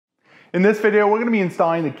In this video, we're going to be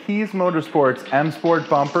installing the Keys Motorsports M Sport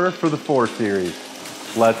bumper for the 4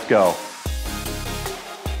 Series. Let's go.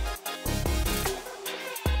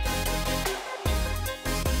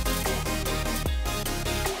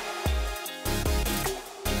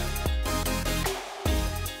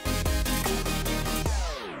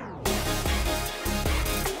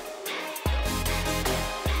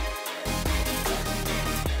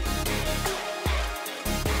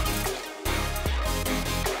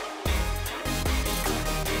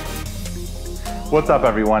 What's up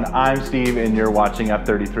everyone, I'm Steve and you're watching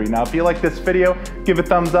F33. Now if you like this video, give a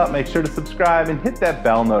thumbs up, make sure to subscribe and hit that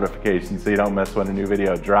bell notification so you don't miss when a new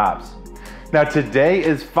video drops. Now today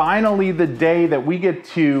is finally the day that we get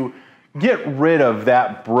to get rid of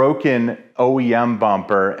that broken OEM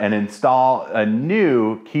bumper and install a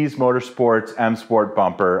new Keys Motorsports M Sport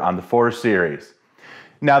bumper on the 4 Series.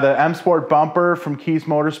 Now the M Sport bumper from Keys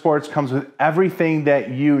Motorsports comes with everything that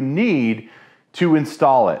you need to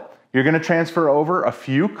install it. You're going to transfer over a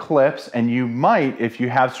few clips and you might, if you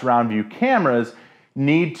have surround view cameras,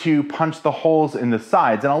 need to punch the holes in the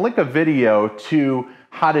sides. And I'll link a video to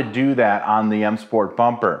how to do that on the M Sport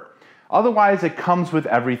bumper. Otherwise, it comes with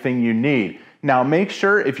everything you need. Now make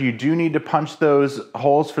sure if you do need to punch those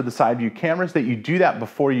holes for the side view cameras that you do that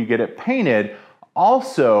before you get it painted.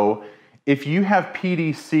 Also, if you have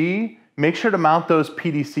PDC, make sure to mount those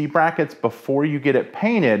PDC brackets before you get it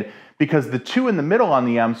painted, because the two in the middle on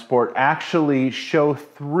the M Sport actually show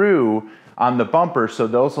through on the bumper, so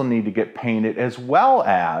those will need to get painted, as well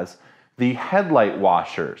as the headlight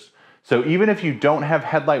washers. So even if you don't have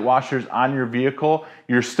headlight washers on your vehicle,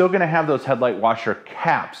 you're still gonna have those headlight washer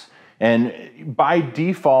caps. And by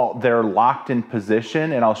default, they're locked in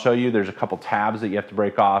position, and I'll show you there's a couple tabs that you have to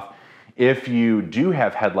break off if you do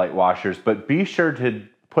have headlight washers, but be sure to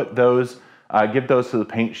put those give those to the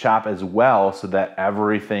paint shop as well so that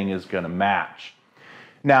everything is going to match.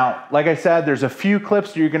 Now, like I said, there's a few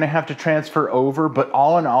clips that you're going to have to transfer over, but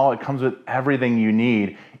all in all, it comes with everything you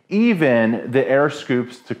need, even the air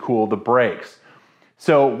scoops to cool the brakes.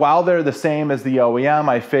 So while they're the same as the OEM,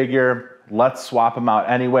 I figure let's swap them out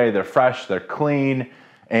anyway. They're fresh, they're clean,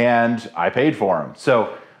 and I paid for them.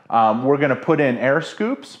 So we're going to put in air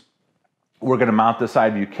scoops. We're going to mount the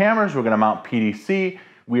side view cameras. We're going to mount PDC.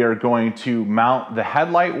 We are going to mount the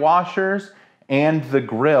headlight washers and the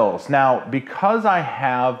grills. Now, because I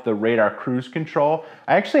have the radar cruise control,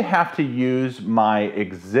 I actually have to use my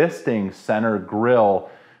existing center grill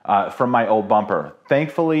from my old bumper.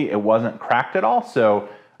 Thankfully, it wasn't cracked at all, so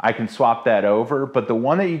I can swap that over. But the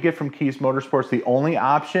one that you get from Keys Motorsports, the only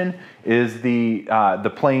option is the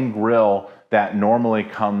plain grill that normally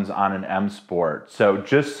comes on an M Sport. So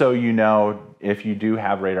just so you know, if you do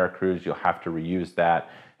have radar cruise, you'll have to reuse that.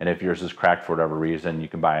 And if yours is cracked for whatever reason, you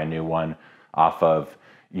can buy a new one off of,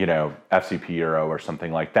 you know, FCP Euro or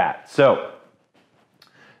something like that. So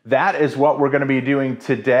that is what we're gonna be doing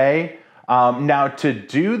today. Now to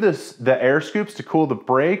do this, the air scoops to cool the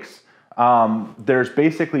brakes, there's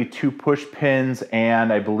basically 2 push pins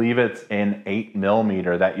and I believe it's an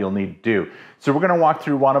 8mm that you'll need to do. So we're gonna walk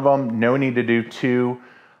through one of them, no need to do 2.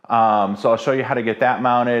 So I'll show you how to get that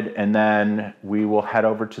mounted and then we will head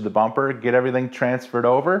over to the bumper, get everything transferred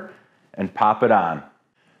over and pop it on.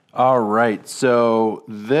 All right, so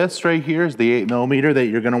this right here is the 8mm that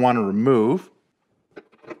you're gonna wanna remove.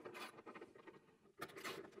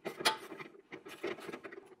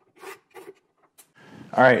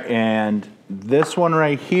 All right, and this one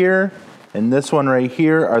right here and this one right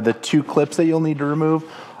here are the 2 clips that you'll need to remove.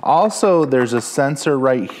 Also, there's a sensor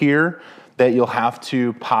right here that you'll have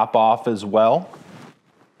to pop off as well.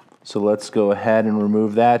 So let's go ahead and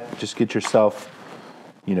remove that. Just get yourself,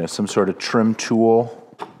 you know, some sort of trim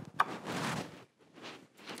tool.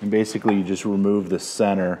 And basically you just remove the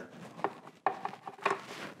center.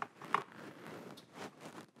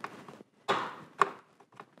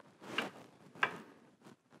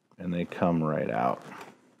 And they come right out.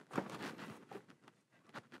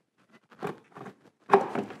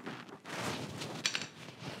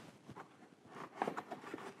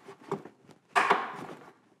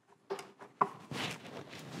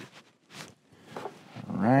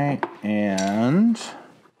 All right, and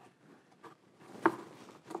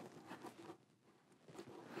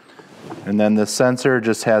then the sensor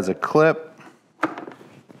just has a clip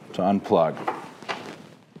to unplug.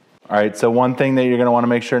 All right, so one thing that you're gonna wanna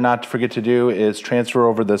make sure not to forget to do is transfer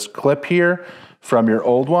over this clip here from your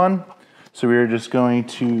old one. So we're just going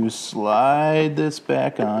to slide this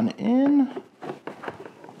back on in,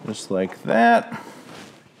 just like that.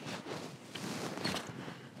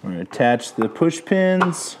 We're going to attach the push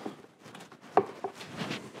pins.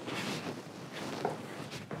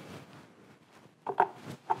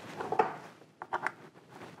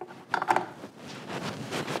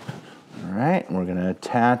 we're going to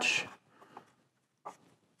attach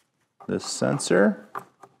this sensor.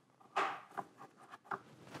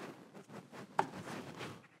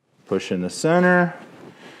 Push in the center.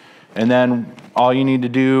 And then all you need to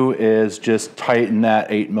do is just tighten that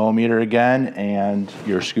 8mm again, and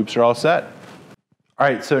your scoops are all set. All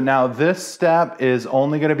right, so now this step is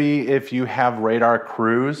only going to be if you have radar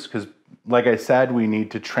cruise, because like I said, we need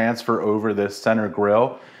to transfer over this center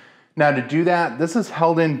grill. Now to do that, this is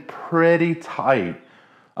held in pretty tight.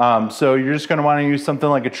 So you're just going to want to use something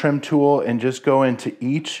like a trim tool and just go into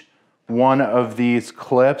each one of these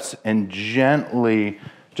clips and gently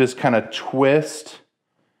just kind of twist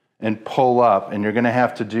and pull up. And you're going to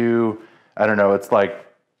have to do, I don't know, it's like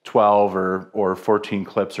 12 or 14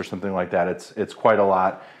 clips or something like that. It's quite a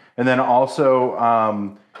lot. And then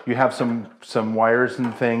also you have some wires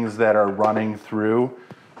and things that are running through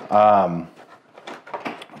the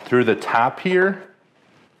top here.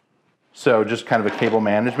 So just kind of a cable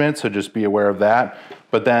management, so just be aware of that.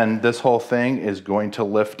 But then this whole thing is going to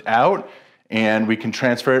lift out and we can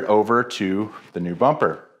transfer it over to the new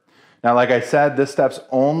bumper. Now, like I said, this step's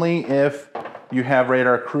only if you have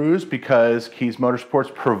radar cruise, because Keys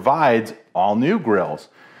Motorsports provides all new grills.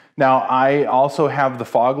 Now, I also have the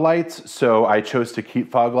fog lights, so I chose to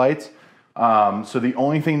keep fog lights. So the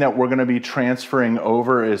only thing that we're gonna be transferring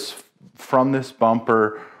over is from this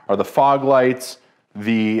bumper are the fog lights,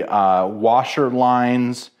 the washer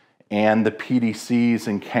lines, and the PDCs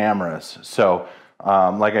and cameras. So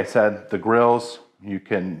like I said, the grills, you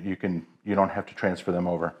don't have to transfer them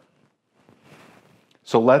over.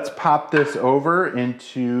 So let's pop this over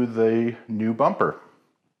into the new bumper.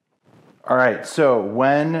 All right, so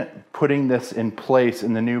when putting this in place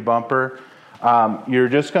in the new bumper, you're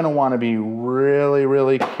just gonna wanna be really,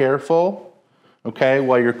 really careful, okay,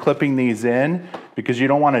 while you're clipping these in, because you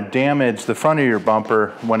don't wanna damage the front of your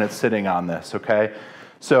bumper when it's sitting on this, okay?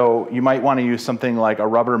 So you might wanna use something like a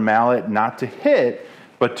rubber mallet, not to hit,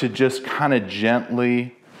 but to just kind of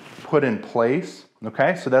gently put in place,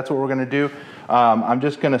 okay? So that's what we're gonna do. I'm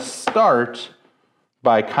just gonna start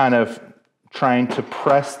by kind of trying to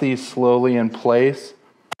press these slowly in place,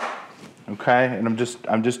 okay? And I'm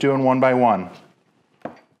just doing one by one.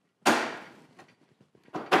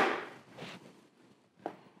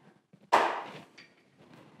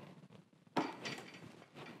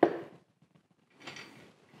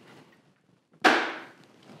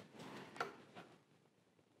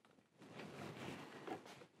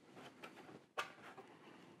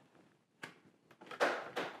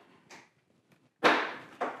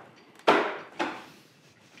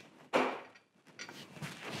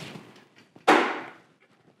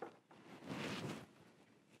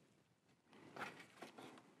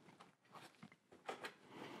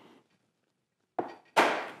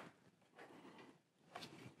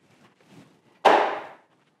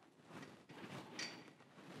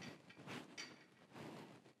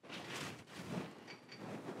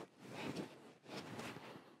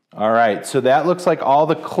 All right, so that looks like all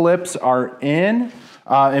the clips are in.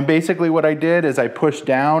 And basically what I did is I pushed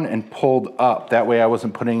down and pulled up. That way I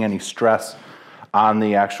wasn't putting any stress on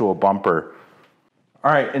the actual bumper.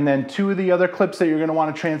 All right, and then two of the other clips that you're gonna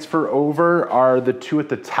wanna transfer over are the two at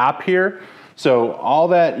the top here. So all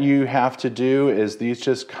that you have to do is these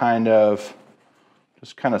just kind of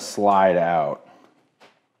slide out.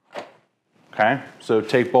 Okay, so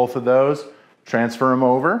take both of those, transfer them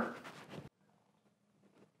over.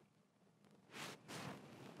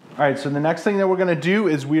 All right, so the next thing that we're gonna do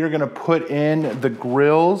is we are gonna put in the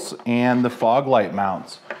grills and the fog light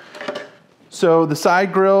mounts. So the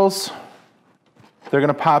side grills, they're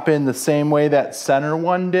gonna pop in the same way that center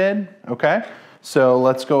one did, okay? So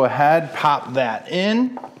let's go ahead, pop that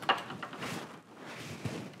in.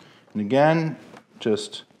 And again,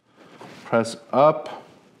 just press up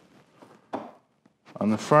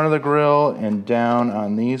on the front of the grill and down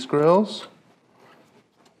on these grills.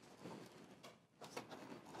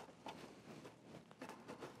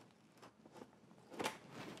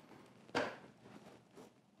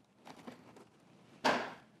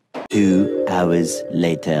 Two hours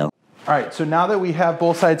later. All right, so now that we have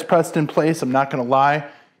both sides pressed in place, I'm not gonna lie,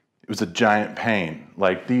 it was a giant pain.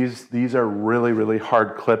 Like these are really, really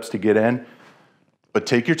hard clips to get in, but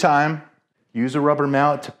take your time, use a rubber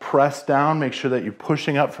mallet to press down, make sure that you're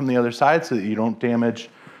pushing up from the other side so that you don't damage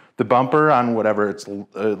the bumper on whatever it's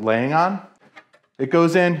laying on. It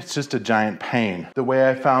goes in, it's just a giant pain. The way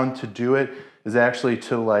I found to do it is actually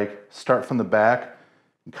to like start from the back,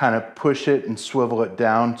 kind of push it and swivel it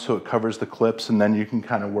down so it covers the clips, and then you can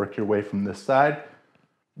kind of work your way from this side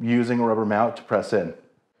using a rubber mallet to press in.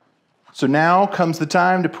 So now comes the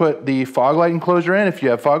time to put the fog light enclosure in if you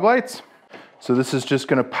have fog lights. So this is just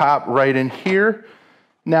gonna pop right in here.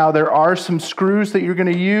 Now there are some screws that you're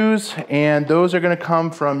gonna use, and those are gonna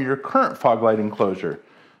come from your current fog light enclosure.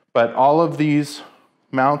 But all of these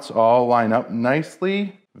mounts all line up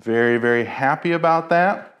nicely. Very, very happy about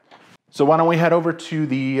that. So why don't we head over to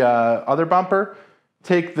the other bumper,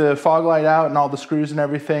 take the fog light out and all the screws and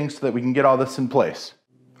everything so that we can get all this in place.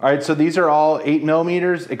 All right, so these are all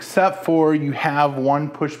 8mm, except for you have one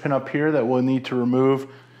push pin up here that we'll need to remove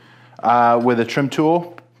with a trim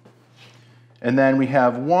tool. And then we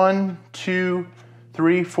have 1, 2,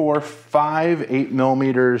 3, 4, 5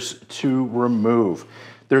 8mm to remove.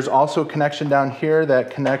 There's also a connection down here that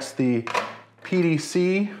connects the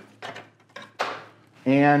PDC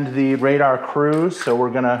and the radar cruise. So we're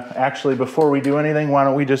gonna actually, before we do anything, why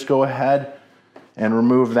don't we just go ahead and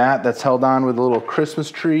remove that. That's held on with a little Christmas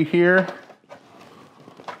tree here.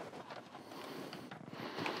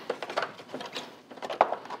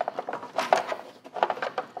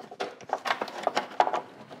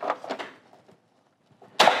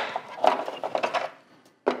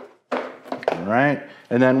 All right,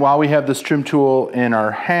 and then while we have this trim tool in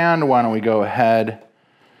our hand, why don't we go ahead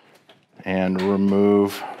and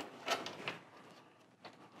remove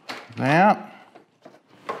that.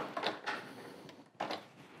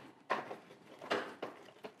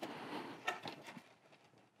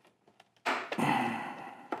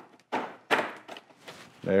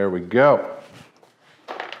 There we go.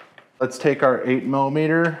 Let's take our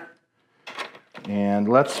 8mm and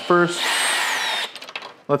let's first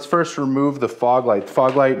remove the fog light. The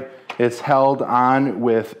fog light is held on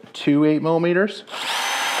with 2 8mm.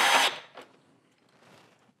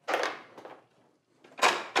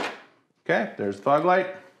 Okay, there's the fog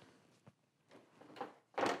light.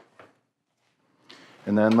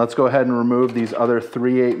 And then let's go ahead and remove these other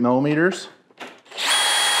 3 8mm.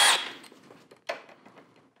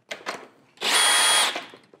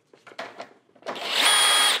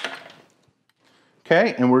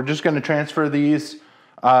 Okay, and we're just going to transfer these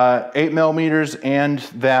 8mm and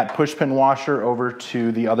that push pin washer over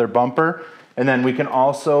to the other bumper, and then we can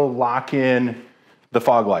also lock in the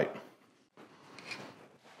fog light.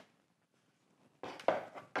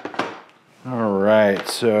 All right,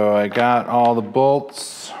 so I got all the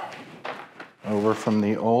bolts over from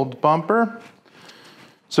the old bumper.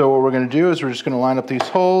 So what we're going to do is we're just going to line up these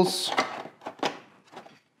holes.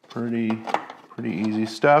 Pretty easy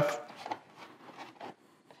stuff.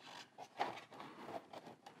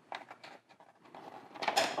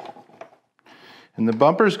 And the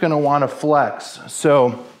bumper's going to want to flex.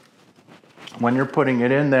 So when you're putting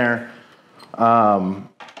it in there,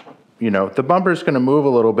 you know, the bumper's going to move a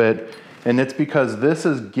little bit, and it's because this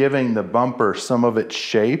is giving the bumper some of its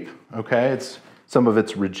shape, okay? It's some of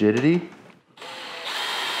its rigidity.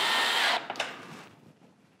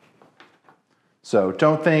 So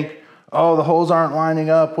don't think, oh, the holes aren't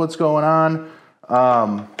lining up, what's going on?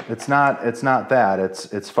 It's not that.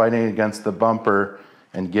 It's fighting against the bumper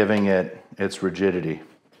and giving it its rigidity.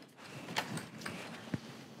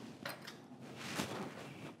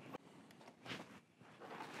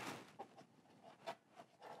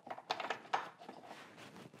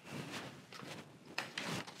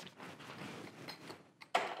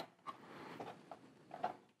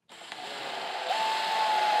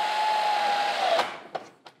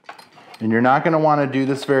 And you're not going to want to do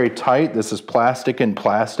this very tight. This is plastic and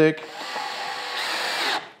plastic.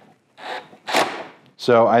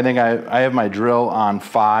 So I think I have my drill on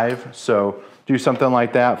 5, so do something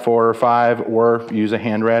like that, 4 or 5, or use a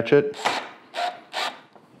hand ratchet.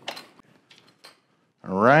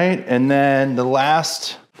 All right, and then the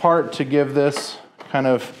last part to give this kind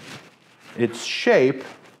of its shape,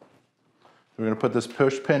 we're going to put this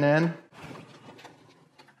push pin in.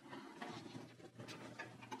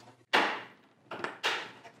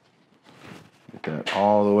 Get that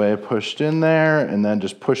all the way pushed in there, and then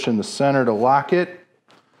just push in the center to lock it.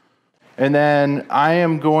 And then I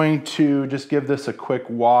am going to just give this a quick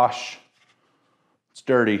wash. It's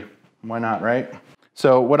dirty, why not, right?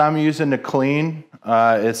 So what I'm using to clean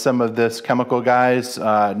is some of this Chemical Guys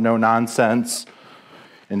No Nonsense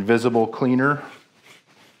Invisible Cleaner.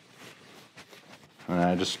 And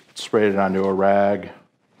I just sprayed it onto a rag.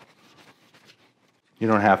 You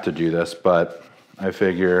don't have to do this, but I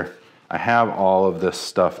figure I have all of this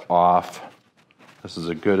stuff off. This is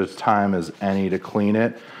as good a time as any to clean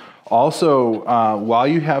it. Also, while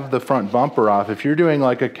you have the front bumper off, if you're doing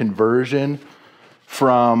like a conversion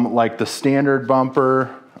from like the standard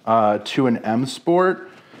bumper to an M Sport,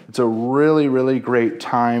 it's a really, really great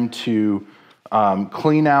time to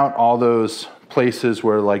clean out all those places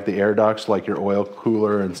where like the air ducts, like your oil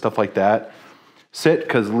cooler and stuff like that, sit,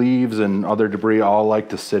 because leaves and other debris all like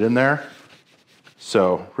to sit in there.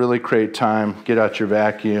 So really create time, get out your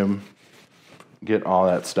vacuum, get all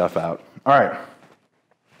that stuff out. All right.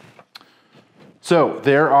 So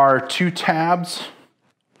there are 2 tabs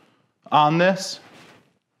on this.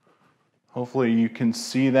 Hopefully you can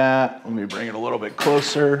see that. Let me bring it a little bit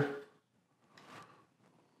closer.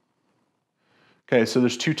 Okay, so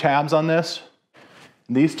there's 2 tabs on this.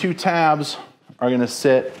 And these 2 tabs are gonna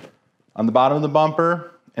sit on the bottom of the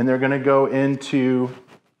bumper, and they're gonna go into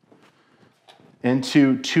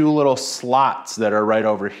 2 little slots that are right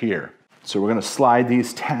over here. So we're gonna slide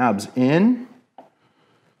these tabs in,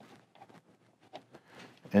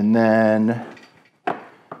 and then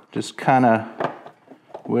just kind of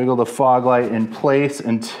wiggle the fog light in place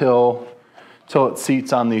until it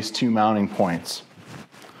seats on these 2 mounting points.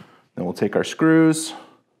 Then we'll take our screws,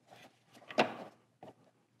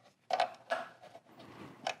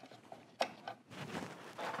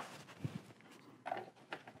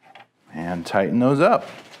 and tighten those up.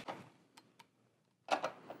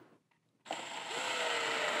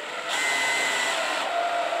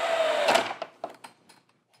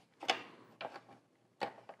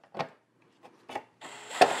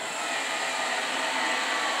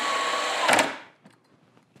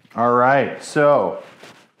 All right, so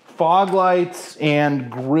fog lights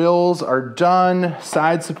and grills are done,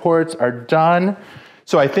 side supports are done.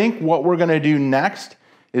 So I think what we're gonna do next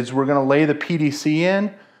is we're gonna lay the PDC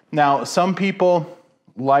in. Now, some people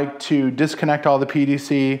like to disconnect all the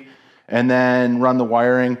PDC and then run the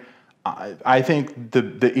wiring. I think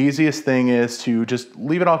the easiest thing is to just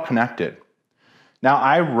leave it all connected. Now,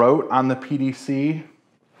 I wrote on the PDC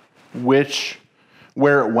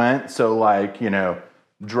where it went, so like, you know,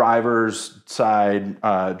 driver's side,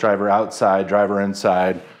 driver outside, driver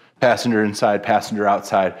inside, passenger inside, passenger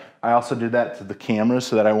outside. I also did that to the cameras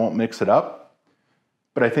so that I won't mix it up.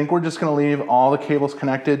 But I think we're just gonna leave all the cables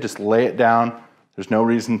connected, just lay it down. There's no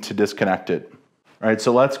reason to disconnect it. All right,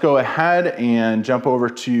 so let's go ahead and jump over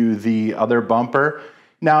to the other bumper.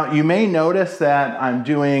 Now, you may notice that I'm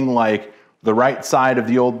doing like the right side of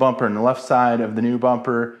the old bumper and the left side of the new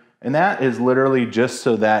bumper. And that is literally just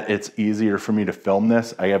so that it's easier for me to film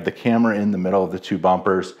this. I have the camera in the middle of the 2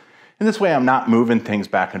 bumpers. And this way I'm not moving things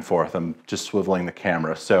back and forth. I'm just swiveling the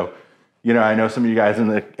camera. So, you know, I know some of you guys in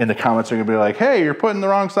the comments are gonna be like, hey, you're putting the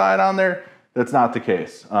wrong side on there. That's not the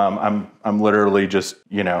case. I'm literally just,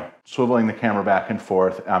 you know, swiveling the camera back and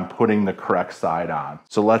forth. I'm putting the correct side on.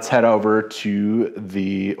 So let's head over to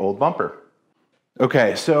the old bumper.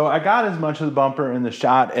 Okay, so I got as much of the bumper in the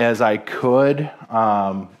shot as I could,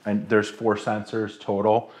 and there's 4 sensors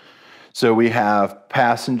total. So we have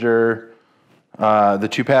passenger, the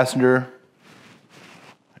 2 passenger,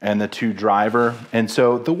 and the 2 driver. And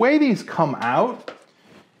so the way these come out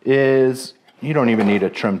is, you don't even need a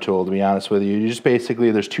trim tool, to be honest with you. You just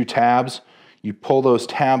basically, there's 2 tabs. You pull those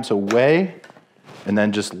tabs away, and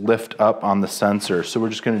then just lift up on the sensor. So we're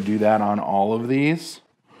just gonna do that on all of these.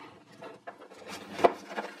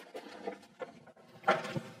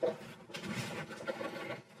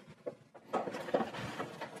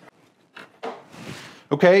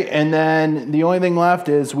 Okay, and then the only thing left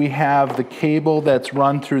is we have the cable that's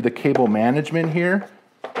run through the cable management here.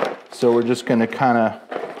 So we're just gonna kind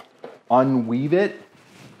of unweave it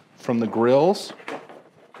from the grills.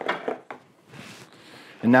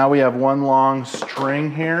 And now we have 1 long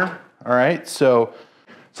string here. All right, so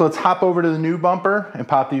let's hop over to the new bumper and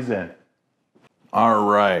pop these in. All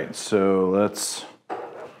right, so let's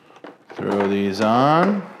throw these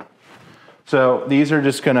on. So these are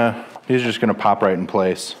just gonna pop right in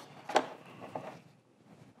place.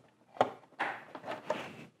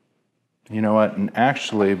 You know what, and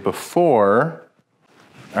actually all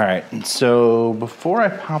right, and so before I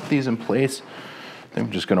pop these in place, I think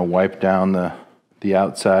I'm just gonna wipe down the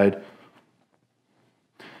outside.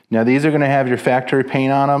 Now these are gonna have your factory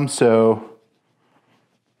paint on them, so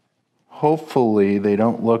hopefully they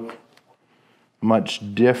don't look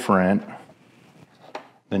much different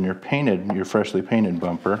than your freshly painted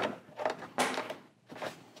bumper.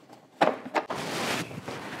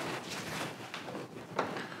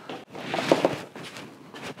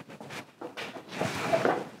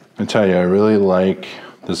 I tell you, I really like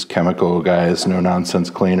this chemical, guys, no nonsense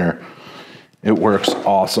cleaner. It works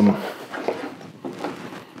awesome.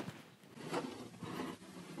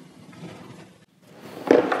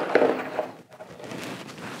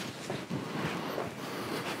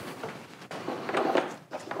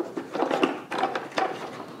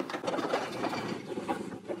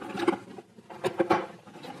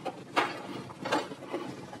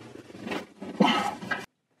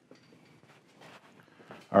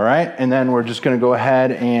 All right, and then we're just gonna go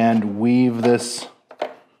ahead and weave this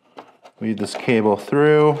cable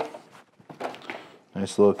through.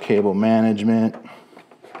 Nice little cable management.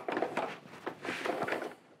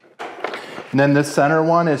 And then this center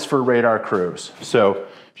one is for radar crews. So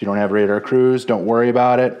if you don't have radar crews, don't worry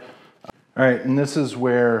about it. All right, and this is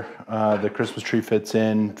where the Christmas tree fits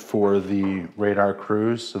in for the radar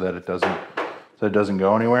crews so that it doesn't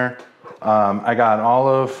go anywhere. I got all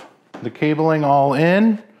of the cabling all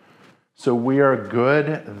in, so we are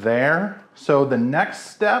good there. So the next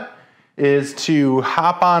step is to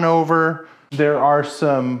hop on over. There are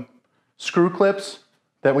some screw clips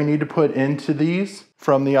that we need to put into these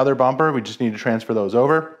from the other bumper. We just need to transfer those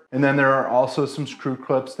over. And then there are also some screw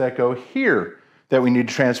clips that go here that we need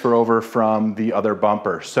to transfer over from the other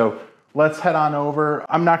bumper. So let's head on over.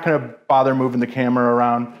 I'm not gonna bother moving the camera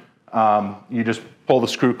around. You just pull the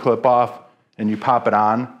screw clip off and you pop it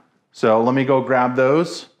on. So let me go grab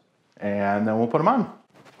those and then we'll put them on.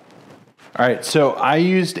 All right, so I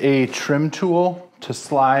used a trim tool to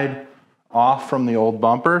slide off from the old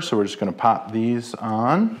bumper. So we're just gonna pop these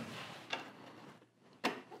on.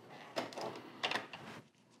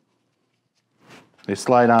 They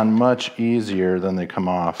slide on much easier than they come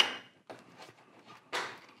off.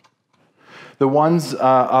 The ones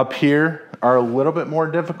up here are a little bit more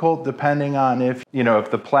difficult depending on if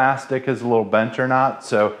the plastic is a little bent or not.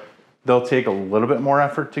 So they'll take a little bit more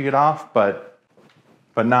effort to get off, but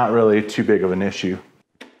not really too big of an issue.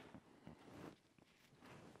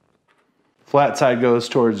 Flat side goes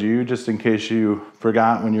towards you, just in case you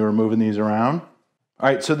forgot when you were moving these around. All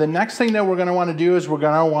right, so the next thing that we're gonna wanna do is we're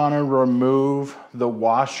gonna wanna remove the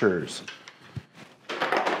washers.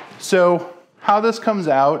 So how this comes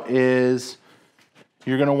out is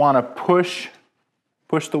you're gonna wanna push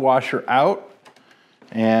the washer out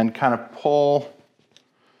and kind of pull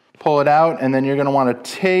it out, and then you're gonna wanna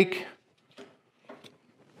take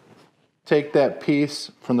that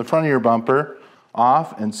piece from the front of your bumper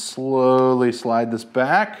off and slowly slide this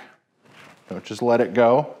back. Don't just let it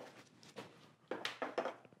go.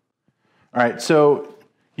 All right, so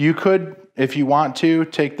you could, if you want to,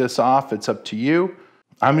 take this off. It's up to you.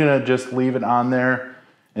 I'm gonna just leave it on there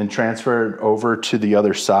and transfer it over to the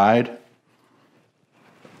other side.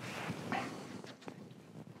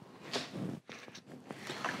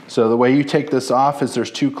 So the way you take this off is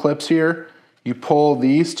there's two clips here. You pull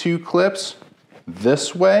these two clips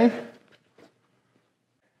this way,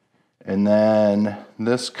 and then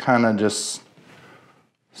this kind of just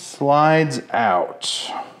slides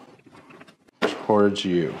out towards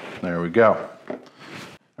you. There we go. All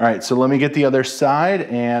right, so let me get the other side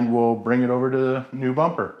and we'll bring it over to the new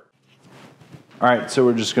bumper. All right, so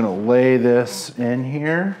we're just gonna lay this in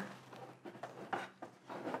here.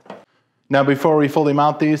 Now, before we fully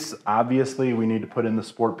mount these, obviously we need to put in the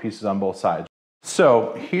sport pieces on both sides.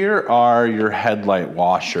 So here are your headlight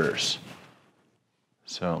washers.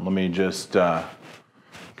 So let me just kind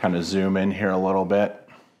of zoom in here a little bit.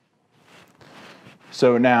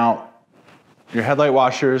 So now your headlight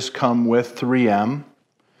washers come with 3M.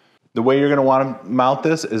 The way you're gonna wanna mount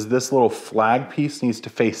this is this little flag piece needs to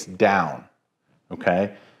face down,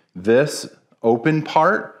 okay? This open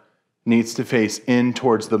part needs to face in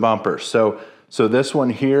towards the bumper. So this one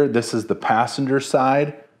here, this is the passenger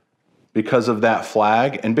side because of that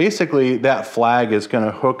flag. And basically that flag is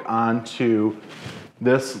gonna hook onto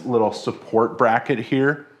this little support bracket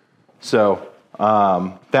here. So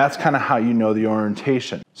that's kind of how you know the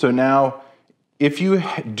orientation. So now, if you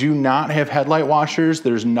do not have headlight washers,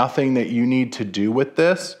 there's nothing that you need to do with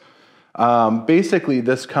this. Basically,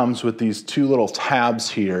 this comes with these two little tabs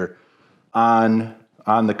here on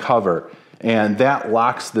the cover, and that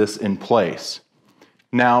locks this in place.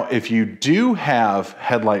 Now, if you do have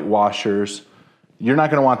headlight washers, you're not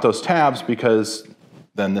gonna want those tabs because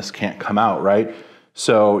then this can't come out, right?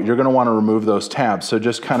 So you're gonna wanna remove those tabs. So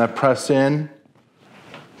just kind of press in,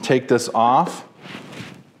 take this off.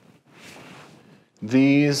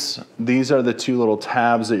 These are the two little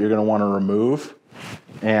tabs that you're gonna wanna remove.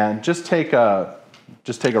 And just take a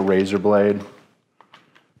razor blade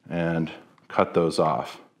and cut those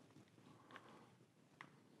off.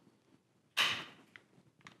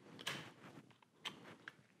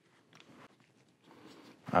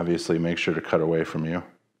 Obviously, make sure to cut away from you.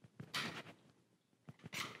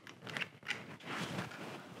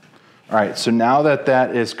 All right, so now that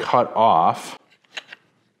that is cut off,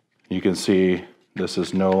 you can see this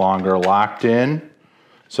is no longer locked in,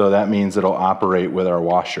 so that means it'll operate with our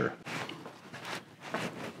washer.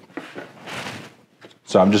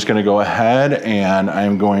 So I'm just gonna go ahead and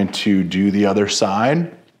I'm going to do the other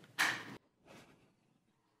side.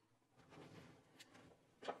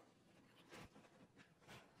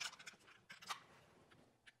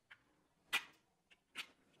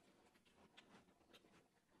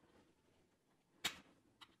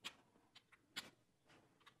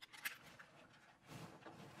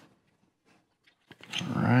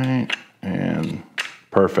 All right, and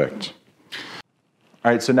perfect.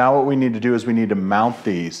 All right, so now what we need to do is we need to mount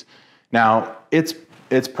these. Now, it's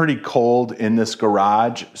pretty cold in this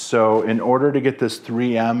garage, so in order to get this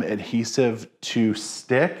 3M adhesive to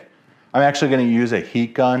stick, I'm actually gonna use a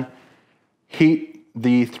heat gun, heat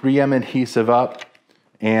the 3M adhesive up,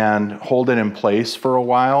 and hold it in place for a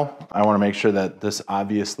while. I wanna make sure that this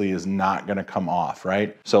obviously is not gonna come off,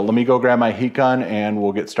 right? So let me go grab my heat gun and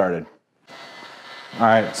we'll get started. All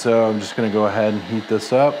right, so I'm just gonna go ahead and heat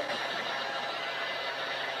this up.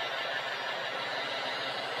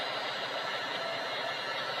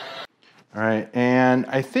 All right, and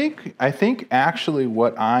I think actually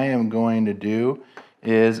what I am going to do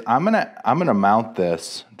is I'm gonna mount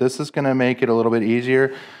this. This is gonna make it a little bit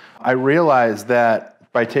easier. I realized that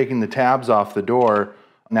by taking the tabs off the door,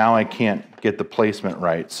 now I can't get the placement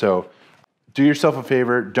right. So do yourself a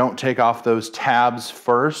favor, don't take off those tabs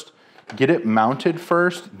first. Get it mounted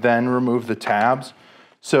first, then remove the tabs.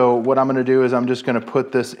 So what I'm gonna do is I'm just gonna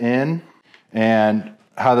put this in, and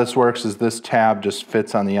how this works is this tab just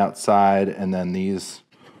fits on the outside and then these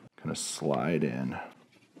kind of slide in.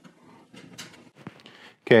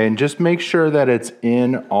 Okay, and just make sure that it's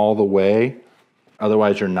in all the way.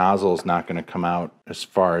 Otherwise your nozzle is not gonna come out as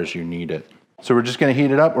far as you need it. So we're just gonna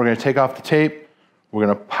heat it up. We're gonna take off the tape. We're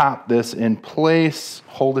gonna pop this in place,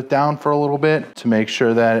 hold it down for a little bit to make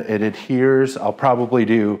sure that it adheres. I'll probably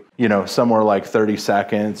do, somewhere like 30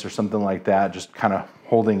 seconds or something like that, just kind of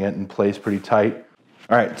holding it in place pretty tight.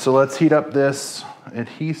 All right, so let's heat up this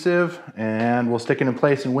adhesive and we'll stick it in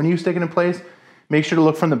place. And when you stick it in place, make sure to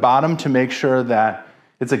look from the bottom to make sure that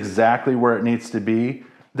it's exactly where it needs to be.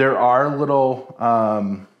 There are little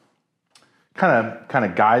kind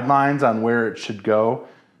of guidelines on where it should go,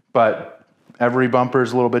 but every bumper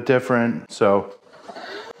is a little bit different. So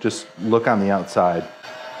just look on the outside.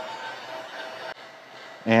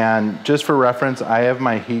 And just for reference, I have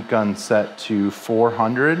my heat gun set to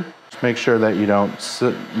 400. Just make sure that you don't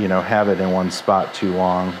have it in one spot too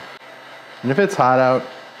long. And if it's hot out,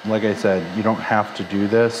 like I said, you don't have to do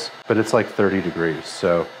this, but it's like 30 degrees.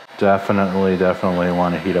 So definitely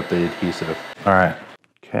want to heat up the adhesive. All right.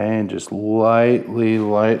 Okay, and just lightly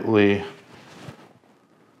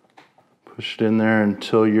push it in there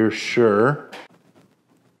until you're sure.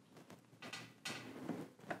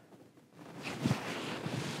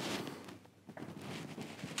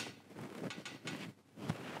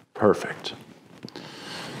 Perfect.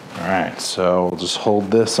 All right, so we'll just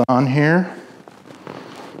hold this on here.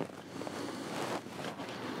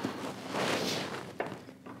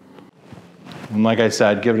 And like I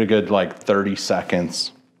said, give it a good 30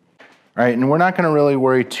 seconds. All right, and we're not gonna really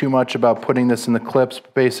worry too much about putting this in the clips.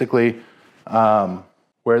 Basically,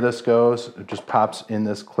 where this goes, it just pops in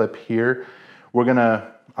this clip here.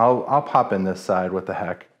 I'll pop in this side, what the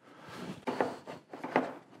heck.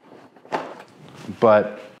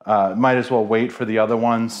 But might as well wait for the other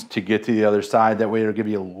ones to get to the other side. That way it'll give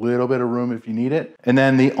you a little bit of room if you need it. And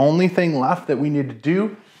then the only thing left that we need to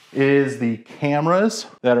do is the cameras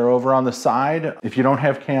that are over on the side. If you don't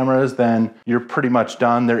have cameras, then you're pretty much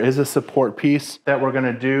done. There is a support piece that we're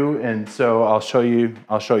gonna do, and so I'll show you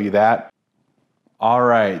that. All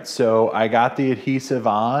right, so I got the adhesive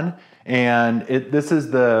on, and this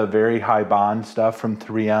is the very high bond stuff from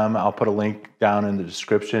 3M. I'll put a link down in the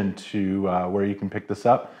description to where you can pick this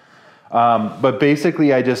up. But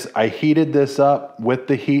basically I heated this up with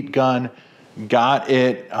the heat gun, got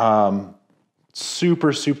it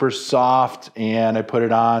super soft, and I put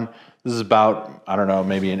it on. This is about, I don't know,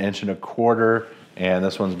 maybe 1.25 inches, and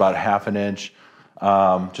this one's about 1/2 inch.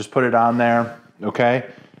 Just put it on there, okay?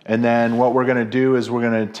 And then what we're gonna do is we're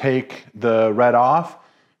gonna take the red off.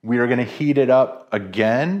 We are gonna heat it up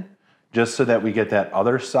again, just so that we get that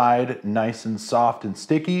other side nice and soft and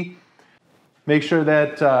sticky. Make sure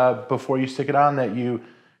that before you stick it on that you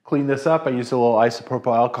clean this up. I used a little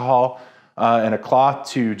isopropyl alcohol and a cloth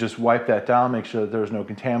to just wipe that down, make sure that there's no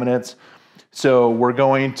contaminants. So we're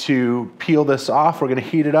going to peel this off, we're gonna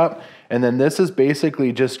heat it up, and then this is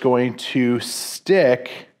basically just going to stick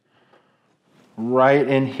right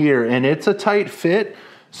in here. And it's a tight fit,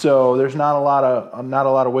 so there's not a lot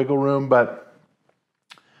of wiggle room, but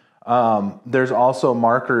there's also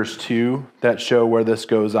markers too that show where this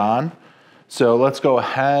goes on. So let's go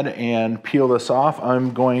ahead and peel this off.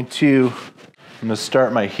 I'm gonna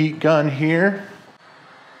start my heat gun here.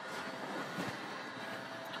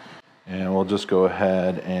 And we'll just go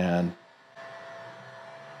ahead and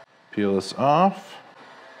peel this off.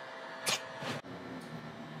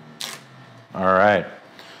 All right.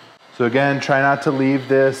 So again, try not to leave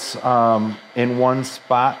this in one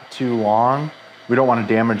spot too long. We don't want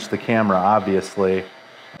to damage the camera, obviously.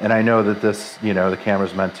 And I know that this, you know, the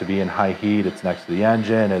camera's meant to be in high heat. It's next to the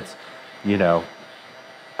engine. It's, you know,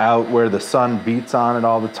 out where the sun beats on it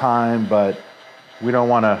all the time, but we don't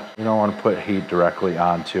want to put heat directly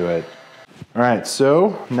onto it. All right,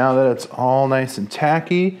 so now that it's all nice and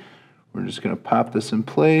tacky, we're just gonna pop this in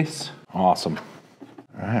place. Awesome.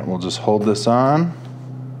 All right, we'll just hold this on.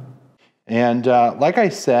 And like I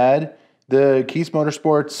said, the Keys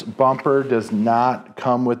Motorsports bumper does not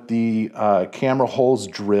come with the camera holes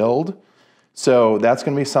drilled. So that's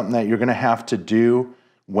gonna be something that you're gonna have to do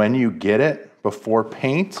when you get it before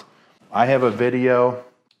paint. I have a video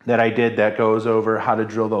that I did that goes over how to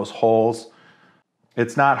drill those holes.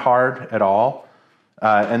 It's not hard at all.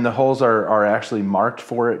 And the holes are actually marked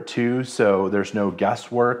for it too, so there's no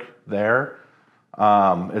guesswork there.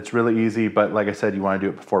 It's really easy, but like I said, you wanna do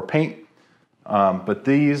it before paint. But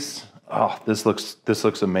these, oh, this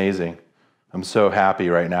looks amazing. I'm so happy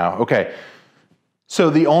right now. Okay, so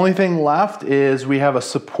the only thing left is we have a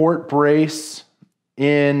support brace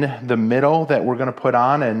in the middle that we're gonna put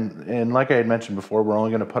on, and like I had mentioned before, we're only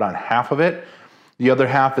gonna put on half of it. The other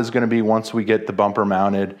half is gonna be once we get the bumper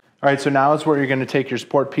mounted. All right, so now is where you're gonna take your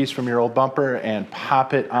support piece from your old bumper and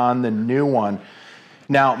pop it on the new one.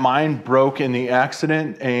 Now, mine broke in the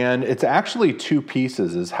accident, and it's actually two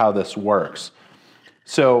pieces is how this works.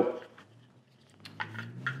 So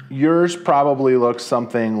yours probably looks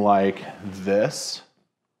something like this,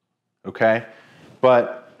 okay?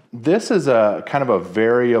 But this is a kind of a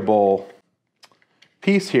variable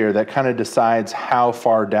piece here that kind of decides how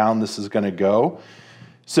far down this is gonna go.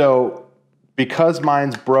 So because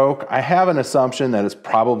mine's broke, I have an assumption that it's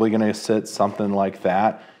probably gonna sit something like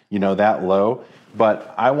that, you know, that low,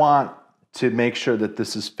 but I want to make sure that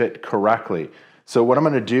this is fit correctly. So what I'm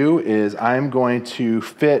gonna do is I'm going to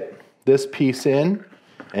fit this piece in,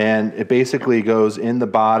 and it basically goes in the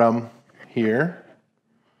bottom here.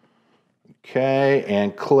 Okay,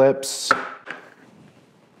 and clips.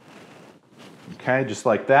 Okay, just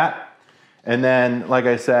like that. And then, like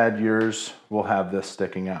I said, yours will have this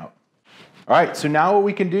sticking out. All right, so now what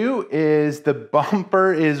we can do is the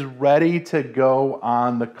bumper is ready to go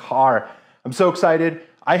on the car. I'm so excited.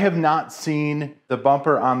 I have not seen the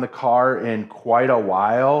bumper on the car in quite a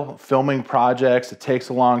while. Filming projects, it takes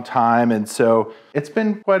a long time, and so it's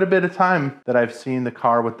been quite a bit of time that I've seen the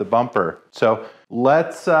car with the bumper. So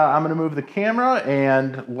let's, I'm gonna move the camera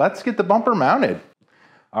and let's get the bumper mounted.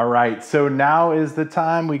 All right, so now is the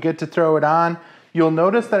time we get to throw it on. You'll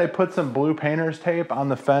notice that I put some blue painter's tape on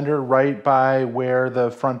the fender right by where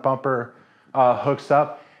the front bumper hooks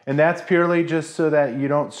up, and that's purely just so that you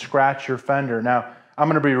don't scratch your fender. Now, I'm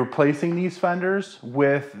gonna be replacing these fenders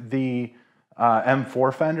with the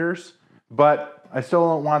M4 fenders, but I still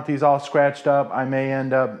don't want these all scratched up. I may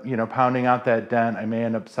end up, you know, pounding out that dent. I may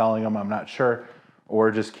end up selling them, I'm not sure, or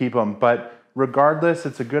just keep them. But regardless,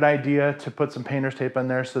 it's a good idea to put some painter's tape on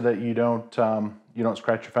there so that you don't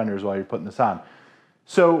scratch your fenders while you're putting this on.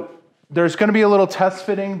 So there's gonna be a little test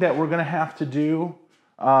fitting that we're gonna have to do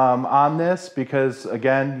on this because,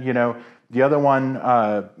 again, you know, the other one,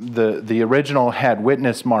 the original had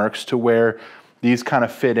witness marks to where these kind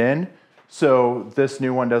of fit in. So this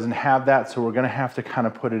new one doesn't have that. So we're gonna have to kind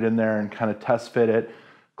of put it in there and kind of test fit it,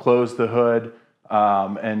 close the hood,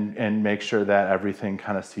 and make sure that everything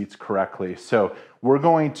kind of seats correctly. So we're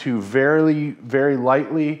going to very, very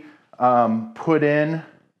lightly put in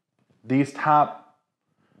these top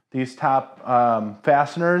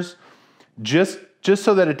fasteners, just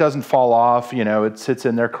so that it doesn't fall off, you know, it sits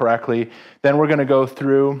in there correctly. Then we're gonna go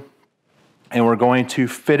through and we're going to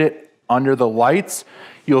fit it under the lights.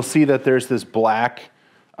 You'll see that there's this black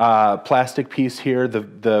plastic piece here.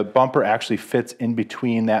 The bumper actually fits in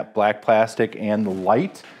between that black plastic and the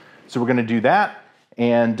light. So we're gonna do that.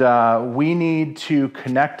 And we need to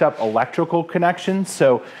connect up electrical connections.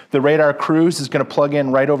 So the radar cruise is gonna plug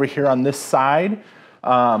in right over here on this side.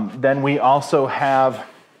 Then we also have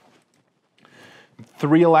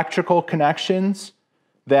 3 electrical connections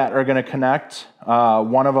that are gonna connect.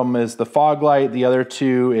 One of them is the fog light, the other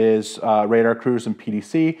 2 is radar cruise and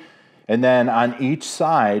PDC. And then on each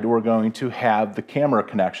side, we're going to have the camera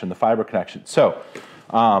connection, the fiber connection. So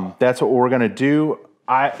that's what we're gonna do.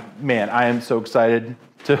 Man, I am so excited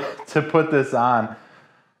to put this on.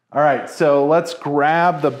 All right, so let's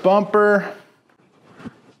grab the bumper.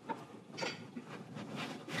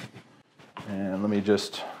 And let me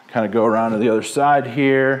just kind of go around to the other side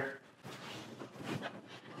here.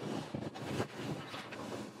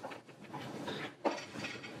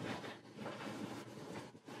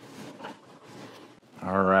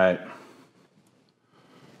 All right.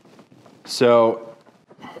 So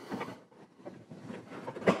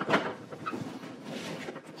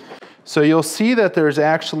So you'll see that there's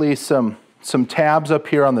actually some tabs up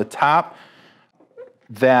here on the top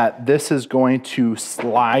that this is going to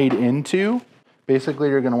slide into. Basically,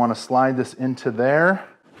 you're going to want to slide this into there.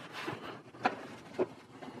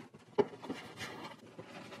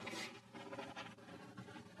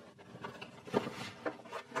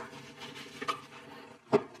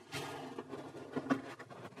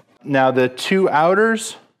 Now the two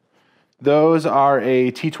outers, those are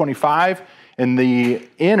a T25, and the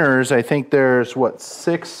inners, I think there's what,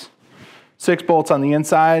 six bolts on the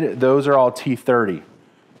inside. Those are all T30.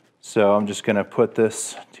 So I'm just gonna put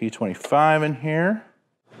this T25 in here.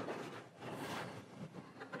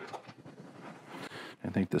 I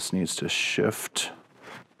think this needs to shift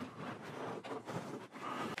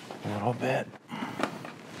a little bit.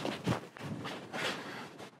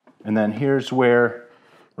 And then here's where,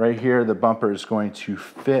 right here, the bumper is going to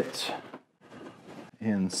fit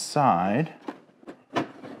inside.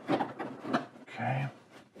 Okay.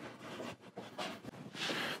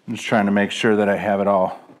 I'm just trying to make sure that I have it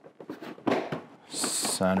all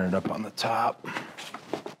centered up on the top.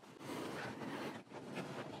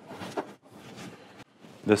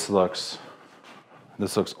 This looks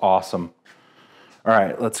awesome. All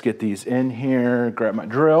right, let's get these in here, grab my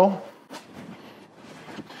drill.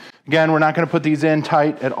 Again, we're not going to put these in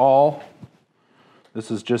tight at all. This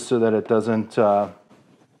is just so that it doesn't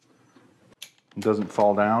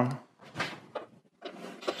fall down.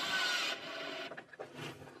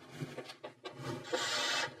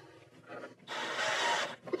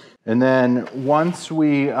 And then once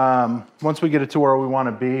we get it to where we want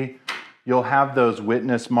to be, you'll have those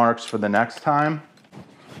witness marks for the next time.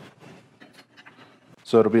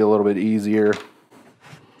 So it'll be a little bit easier.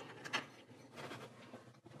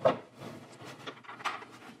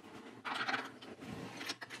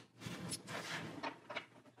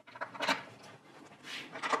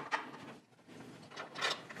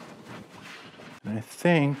 And I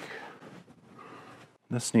think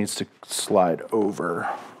this needs to slide over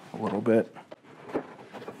a little bit.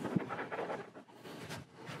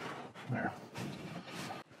 There.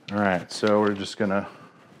 All right, so we're just gonna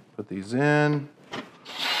put these in.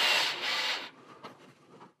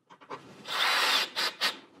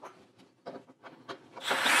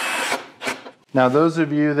 Now, those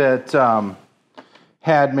of you that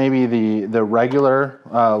had maybe the regular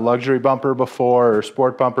luxury bumper before or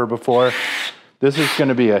sport bumper before, this is going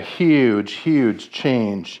to be a huge, huge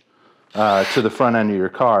change to the front end of your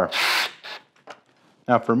car.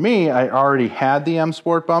 Now for me, I already had the M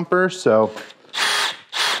Sport bumper, so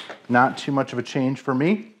not too much of a change for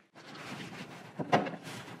me.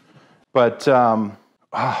 But,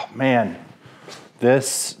 oh man,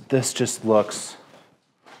 this just looks,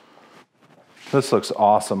 this looks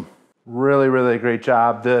awesome. Really, really great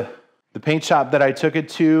job. The paint shop that I took it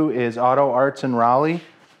to is Auto Arts in Raleigh.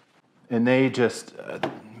 And they just,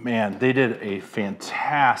 man, they did a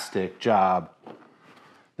fantastic job.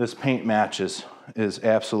 This paint match is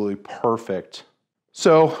absolutely perfect.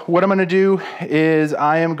 So what I'm gonna do is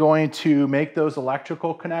I am going to make those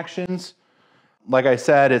electrical connections. Like I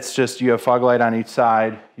said, it's just, you have fog light on each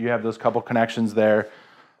side. You have those couple connections there.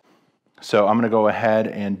 So I'm gonna go ahead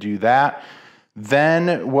and do that.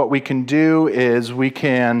 Then what we can do is we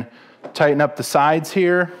can tighten up the sides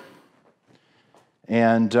here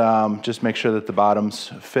and just make sure that the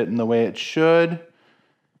bottoms fit in the way it should.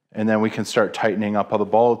 And then we can start tightening up all the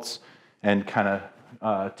bolts and kind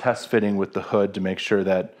of test fitting with the hood to make sure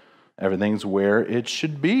that everything's where it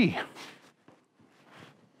should be.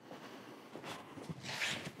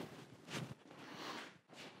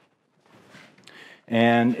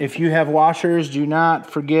 And if you have washers, do not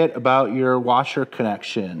forget about your washer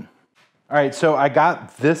connection. All right, so I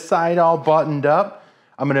got this side all buttoned up.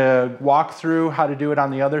 I'm gonna walk through how to do it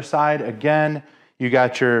on the other side. Again, you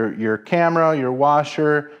got your camera, your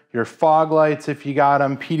washer, your fog lights if you got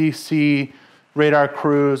them, PDC, radar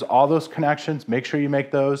cruise, all those connections, make sure you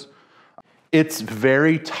make those. It's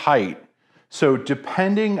very tight. So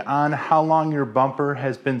depending on how long your bumper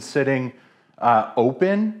has been sitting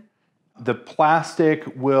open, the plastic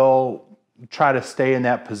will try to stay in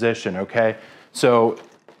that position, okay? So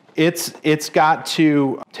it's got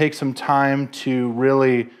to take some time to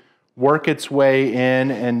really work its way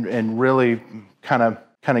in and really kind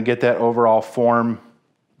of get that overall form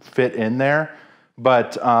fit in there.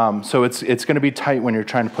 But so it's going to be tight when you're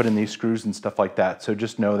trying to put in these screws and stuff like that. So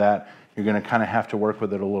just know that you're going to kind of have to work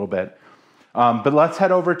with it a little bit. But let's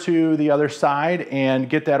head over to the other side and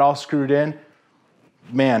get that all screwed in.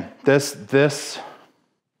 Man, this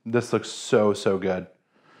looks so good.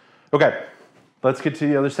 Okay, let's get to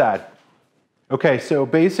the other side. Okay, so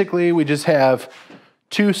basically we just have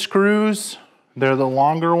 2 screws. They're the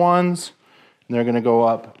longer ones. And they're gonna go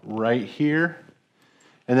up right here.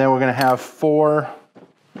 And then we're gonna have 4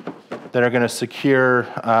 that are gonna secure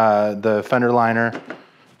the fender liner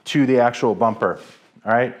to the actual bumper,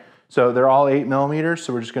 all right? So they're all 8mm,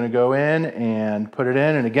 so we're just gonna go in and put it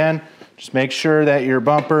in. And again, just make sure that your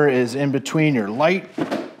bumper is in between your light,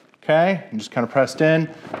 okay? And just kind of pressed in,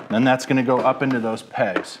 and then that's gonna go up into those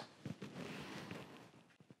pegs.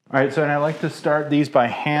 All right, so and I like to start these by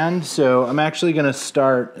hand, so I'm actually gonna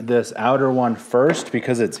start this outer one first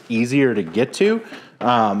because it's easier to get to.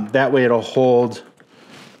 That way it'll hold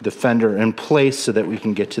the fender in place so that we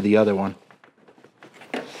can get to the other one.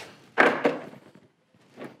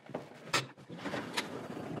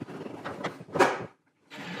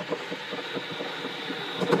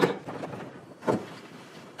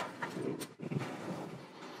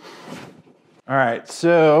 All right,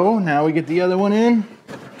 so now we get the other one in.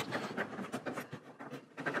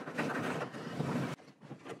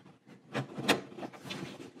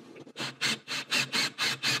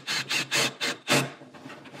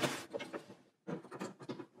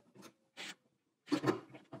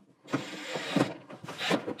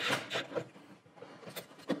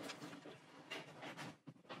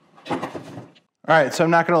 All right, so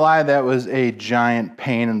I'm not gonna lie, that was a giant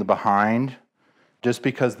pain in the behind just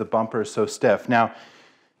because the bumper is so stiff. Now,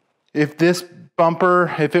 if this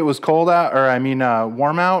bumper, if it was cold out, or I mean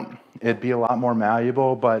warm out, it'd be a lot more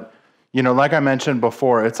malleable, but you know, like I mentioned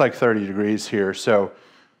before, it's like 30 degrees here, so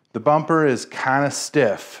the bumper is kind of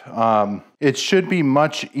stiff. It should be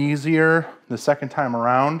much easier the second time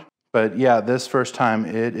around, but yeah, this first time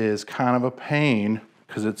it is kind of a pain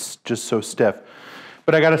because it's just so stiff.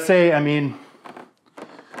 But I gotta say, I mean,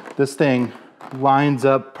 this thing lines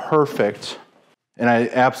up perfect, and I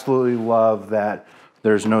absolutely love that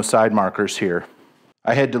there's no side markers here.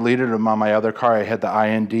 I had deleted them on my other car. I had the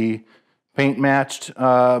IND paint matched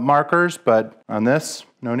markers, but on this,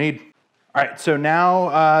 no need. All right, so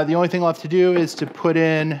now the only thing left to do is to put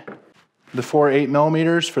in the 4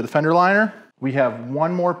 8mm for the fender liner. We have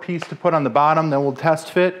one more piece to put on the bottom, then we'll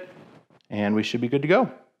test fit, and we should be good to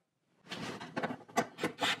go.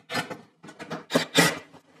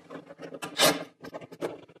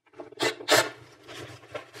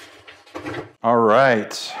 All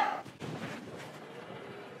right.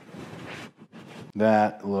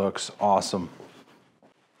 That looks awesome.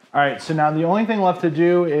 All right, so now the only thing left to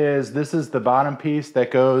do is this is the bottom piece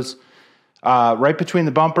that goes right between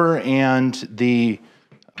the bumper and the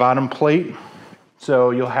bottom plate.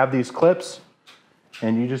 So you'll have these clips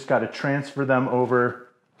and you just got to transfer them over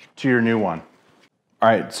to your new one. All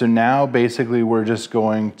right, so now basically we're just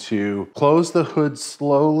going to close the hood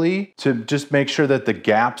slowly to just make sure that the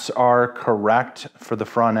gaps are correct for the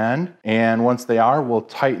front end. And once they are, we'll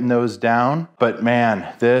tighten those down. But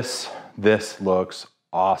man, this looks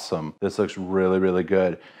awesome. This looks really, really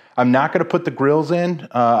good. I'm not gonna put the grills in.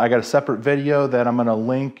 I got a separate video that I'm gonna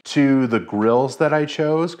link to the grills that I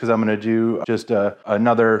chose because I'm gonna do just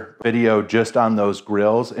another video just on those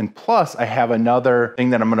grills. And plus I have another thing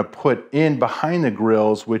that I'm gonna put in behind the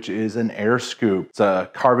grills, which is an air scoop. It's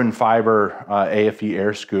a carbon fiber AFE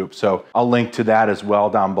air scoop. So I'll link to that as well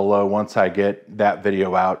down below once I get that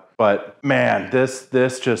video out. But man, this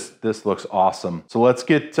looks awesome. So let's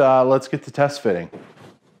get to test fitting.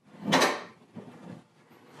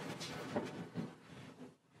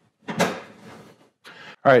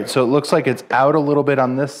 All right, so it looks like it's out a little bit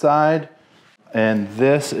on this side, and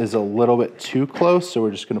this is a little bit too close, so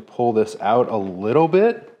we're just gonna pull this out a little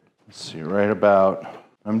bit. Let's see, right about,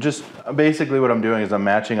 basically what I'm doing is I'm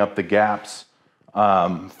matching up the gaps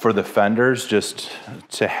for the fenders just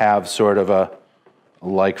to have sort of a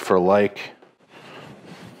like for like.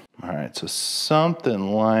 All right, so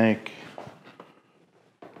something like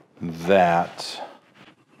that,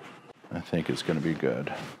 I think is gonna be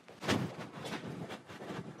good.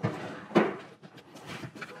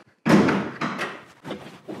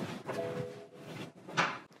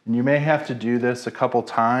 And you may have to do this a couple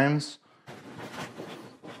times,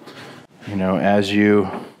 you know, as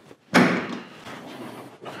you kind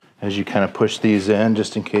of push these in,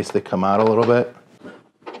 just in case they come out a little bit.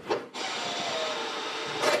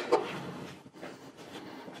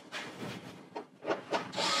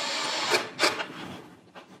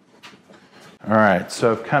 All right,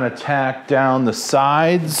 so I've kind of tacked down the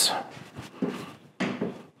sides.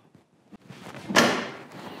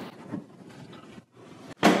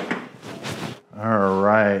 All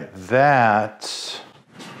right,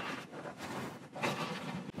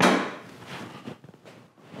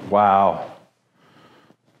 wow,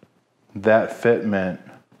 that fitment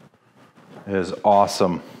is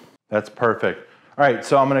awesome. That's perfect. right,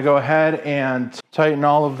 so I'm gonna go ahead and tighten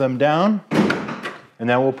all of them down, and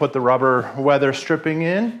then we'll put the rubber weather stripping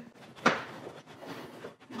in.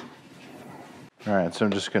 All right, so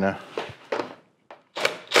I'm just gonna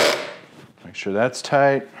make sure that's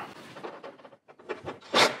tight.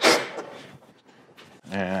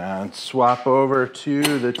 And swap over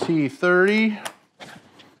to the T30.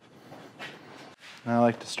 I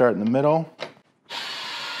like to start in the middle.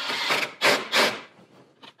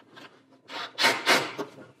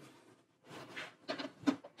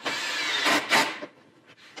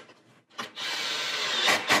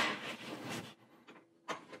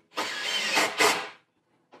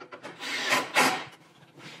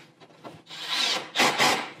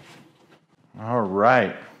 All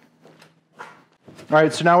right. All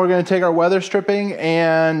right, so now we're going to take our weather stripping,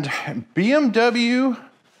 and BMW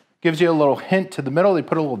gives you a little hint to the middle. They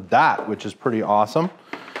put a little dot, which is pretty awesome.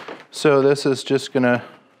 So this is just gonna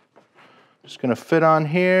fit on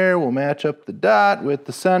here. We'll match up the dot with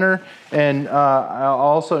the center. And I'll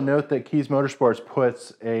also note that Keys Motorsports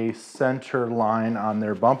puts a center line on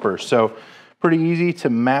their bumper. So pretty easy to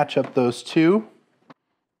match up those two.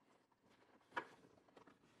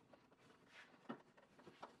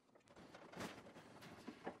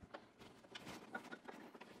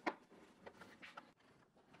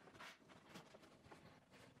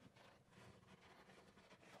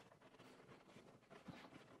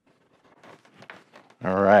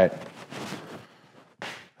 All right.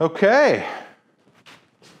 Okay.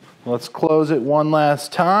 Let's close it one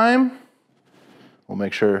last time. We'll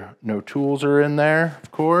make sure no tools are in there, of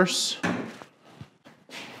course.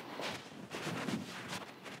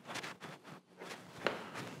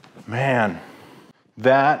 Man,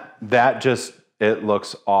 that just, it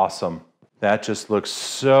looks awesome. That just looks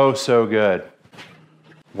so, so good.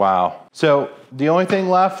 Wow. So the only thing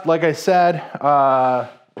left, like I said,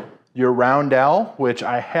 your roundel, which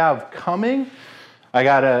I have coming. I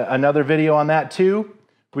got another video on that too.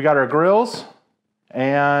 We got our grills,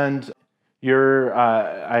 and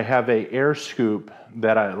I have a air scoop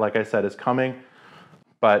that like I said, is coming.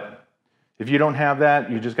 But if you don't have that,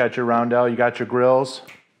 you just got your roundel, you got your grills.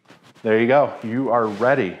 There you go. You are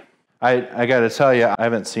ready. I got to tell you, I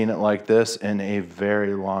haven't seen it like this in a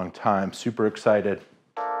very long time. Super excited.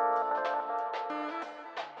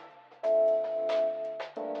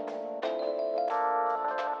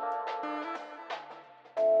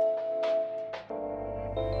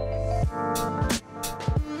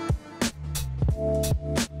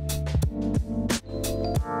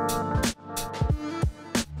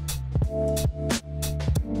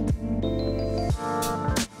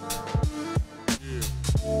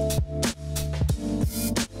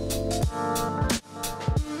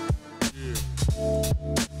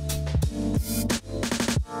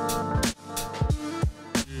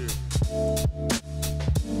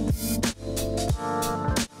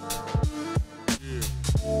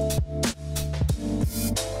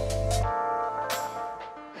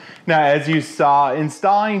 Now, as you saw,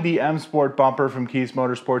 installing the M Sport bumper from Keys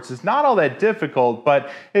Motorsports is not all that difficult, but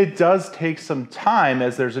it does take some time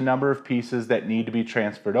as there's a number of pieces that need to be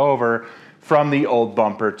transferred over from the old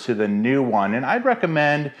bumper to the new one. And I'd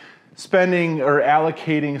recommend spending or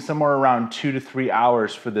allocating somewhere around 2 to 3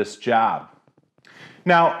 hours for this job.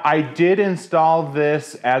 Now, I did install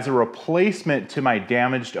this as a replacement to my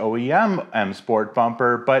damaged OEM M Sport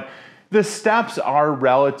bumper, but the steps are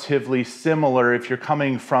relatively similar if you're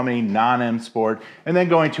coming from a non-M Sport and then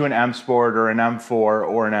going to an M Sport or an M4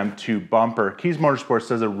 or an M2 bumper. Keys Motorsports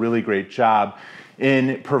does a really great job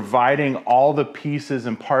in providing all the pieces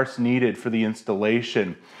and parts needed for the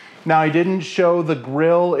installation. Now, I didn't show the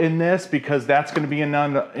grill in this because that's going to be in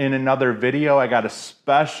another video. I got a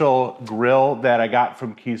special grill that I got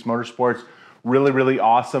from Keys Motorsports. Really, really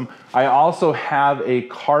awesome. I also have a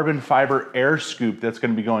carbon fiber air scoop that's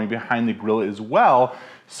going to be going behind the grill as well.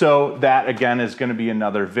 So that again is going to be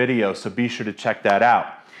another video. So be sure to check that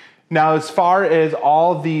out. Now, as far as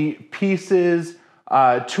all the pieces,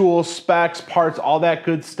 tools, specs, parts, all that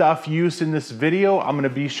good stuff used in this video, I'm going to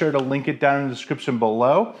be sure to link it down in the description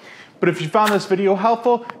below. But if you found this video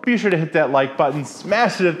helpful, be sure to hit that like button,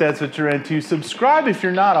 smash it if that's what you're into, subscribe if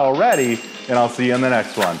you're not already, and I'll see you in the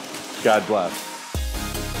next one. God bless.